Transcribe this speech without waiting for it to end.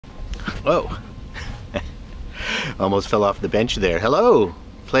Oh, almost fell off the bench there. Hello,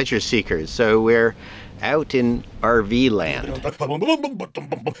 pleasure seekers. So we're out in RV land.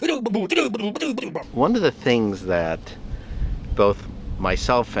 One of the things that both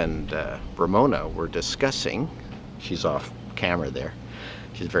myself and Ramona were discussing, she's off camera there,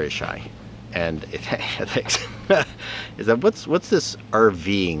 she's very shy, and is that what's this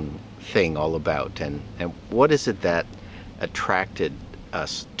RVing thing all about, and what is it that attracted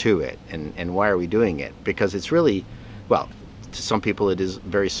us to it, and why are we doing it? Because it's really, well, to some people it is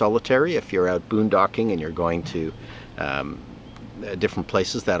very solitary if you're out boondocking and you're going to different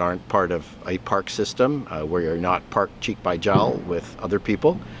places that aren't part of a park system, where you're not parked cheek by jowl with other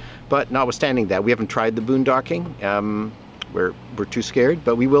people. But notwithstanding that, we haven't tried the boondocking. We're too scared,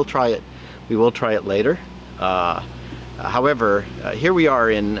 but we will try it. We will try it later. However, here we are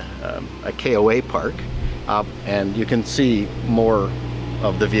in a KOA park, and you can see more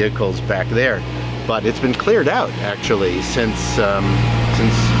of the vehicles back there. But it's been cleared out actually since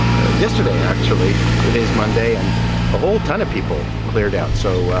yesterday. Actually, today's Monday, and a whole ton of people cleared out.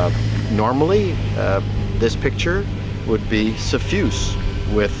 So normally this picture would be suffuse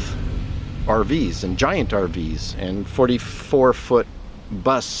with RVs and giant RVs and 44-foot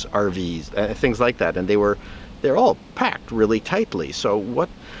bus RVs, things like that, and they're all packed really tightly. So what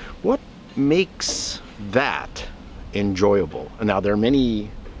makes that enjoyable? Now there are many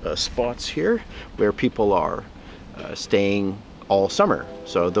spots here where people are staying all summer.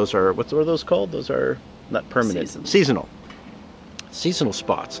 So those are, what are those called? Those are not permanent. Seasonal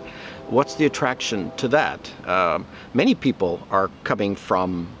spots. What's the attraction to that? Many people are coming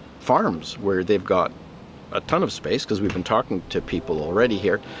from farms where they've got a ton of space, because we've been talking to people already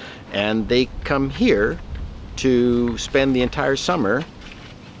here, and they come here to spend the entire summer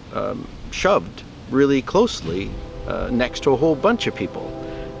shoved really closely next to a whole bunch of people.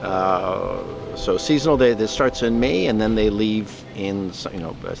 So seasonal, this starts in May, and then they leave in,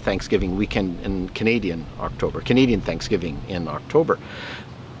 Thanksgiving weekend in Canadian Thanksgiving in October.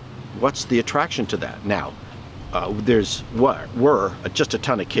 What's the attraction to that? Now, were just a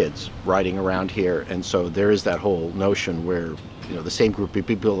ton of kids riding around here, and so there is that whole notion where the same group of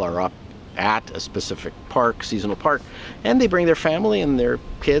people are up at a specific park, seasonal park, and they bring their family and their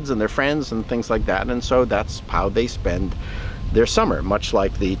kids and their friends and things like that, and so that's how they spend their summer, much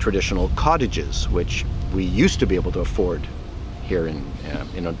like the traditional cottages, which we used to be able to afford here in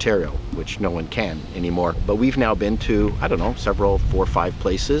Ontario, which no one can anymore. But we've now been to, I don't know, 4 or 5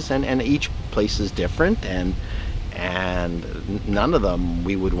 places, and each place is different, and none of them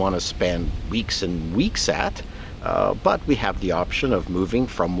we would want to spend weeks and weeks at, but we have the option of moving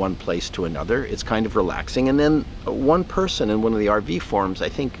from one place to another. It's kind of relaxing. And then one person in one of the RV forums, I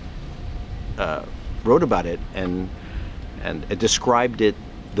think, wrote about it and described it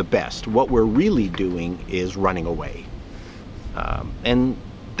the best. What we're really doing is running away. And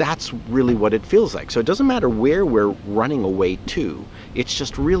that's really what it feels like. So it doesn't matter where we're running away to. It's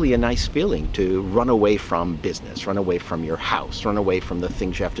just really a nice feeling to run away from business, run away from your house, run away from the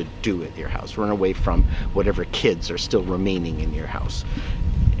things you have to do at your house, run away from whatever kids are still remaining in your house.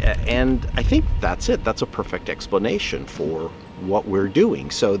 And I think that's it. That's a perfect explanation for what we're doing.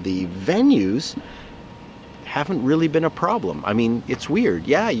 So the venues haven't really been a problem. I mean, it's weird.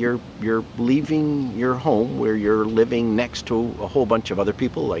 Yeah, you're leaving your home where you're living next to a whole bunch of other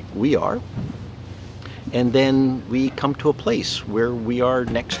people like we are, and then we come to a place where we are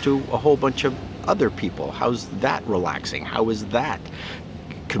next to a whole bunch of other people. How's that relaxing? How is that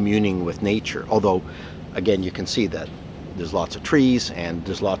communing with nature? Although, again, you can see that there's lots of trees and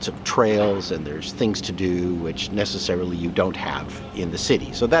there's lots of trails and there's things to do which necessarily you don't have in the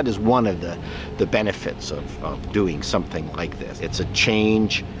city. So that is one of the benefits of doing something like this. It's a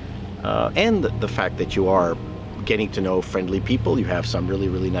change, and the fact that you are getting to know friendly people. You have some really,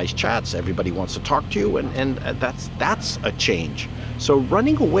 really nice chats. Everybody wants to talk to you, and that's a change. So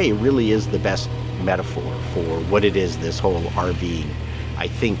running away really is the best metaphor for what it is this whole RV, I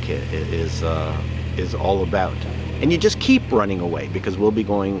think, is all about. And you just keep running away, because we'll be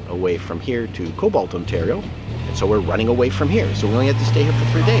going away from here to Cobalt, Ontario. And so we're running away from here. So we only have to stay here for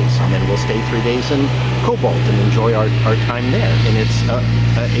 3 days. And then we'll stay 3 days in Cobalt and enjoy our time there. And it's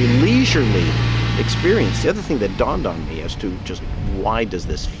a leisurely experience. The other thing that dawned on me as to just why does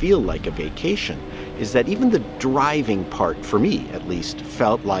this feel like a vacation is that even the driving part, for me at least,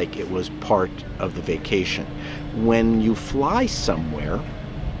 felt like it was part of the vacation. When you fly somewhere,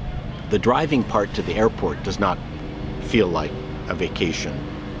 the driving part to the airport does not feel like a vacation,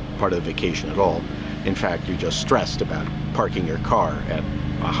 part of the vacation at all. In fact, you're just stressed about parking your car at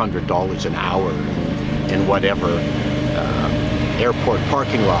 $100 an hour and whatever airport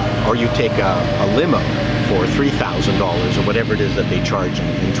parking lot, or you take a limo for $3,000 or whatever it is that they charge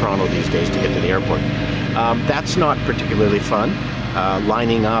in Toronto these days to get to the airport. That's not particularly fun.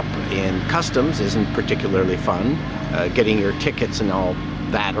 Lining up in customs isn't particularly fun. Getting your tickets and all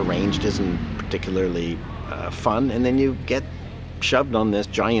that arranged isn't particularly fun. And then you get shoved on this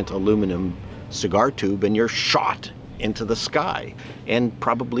giant aluminum cigar tube and you're shot into the sky. And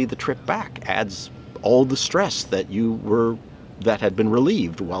probably the trip back adds all the stress that had been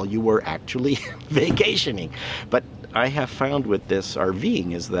relieved while you were actually vacationing. But I have found with this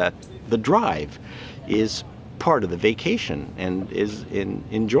RVing is that the drive is part of the vacation and is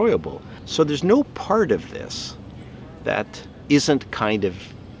enjoyable. So there's no part of this that isn't kind of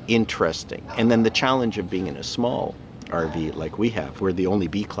interesting. And then the challenge of being in a small RV like we have, we're the only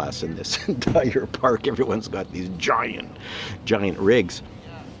B class in this entire park. Everyone's got these giant rigs,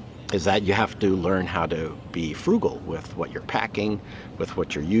 is that you have to learn how to be frugal with what you're packing, with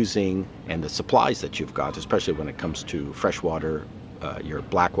what you're using, and the supplies that you've got, especially when it comes to fresh water, your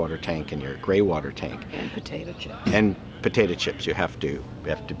black water tank and your gray water tank. And potato chips. And potato chips. You have to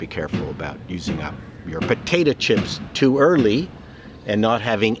be careful about using up your potato chips too early and not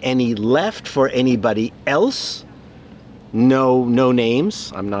having any left for anybody else. No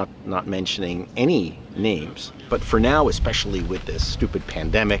names. I'm not mentioning any names. But for now, especially with this stupid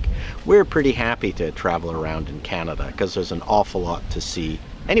pandemic, we're pretty happy to travel around in Canada because there's an awful lot to see.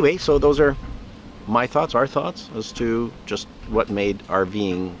 Anyway, so those are my thoughts, our thoughts, as to just what made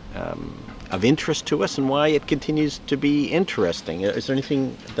RVing of interest to us and why it continues to be interesting. Is there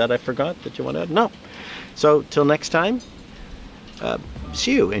anything that I forgot that you want to add? No. So till next time,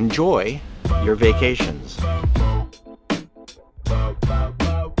 see you. Enjoy your vacations.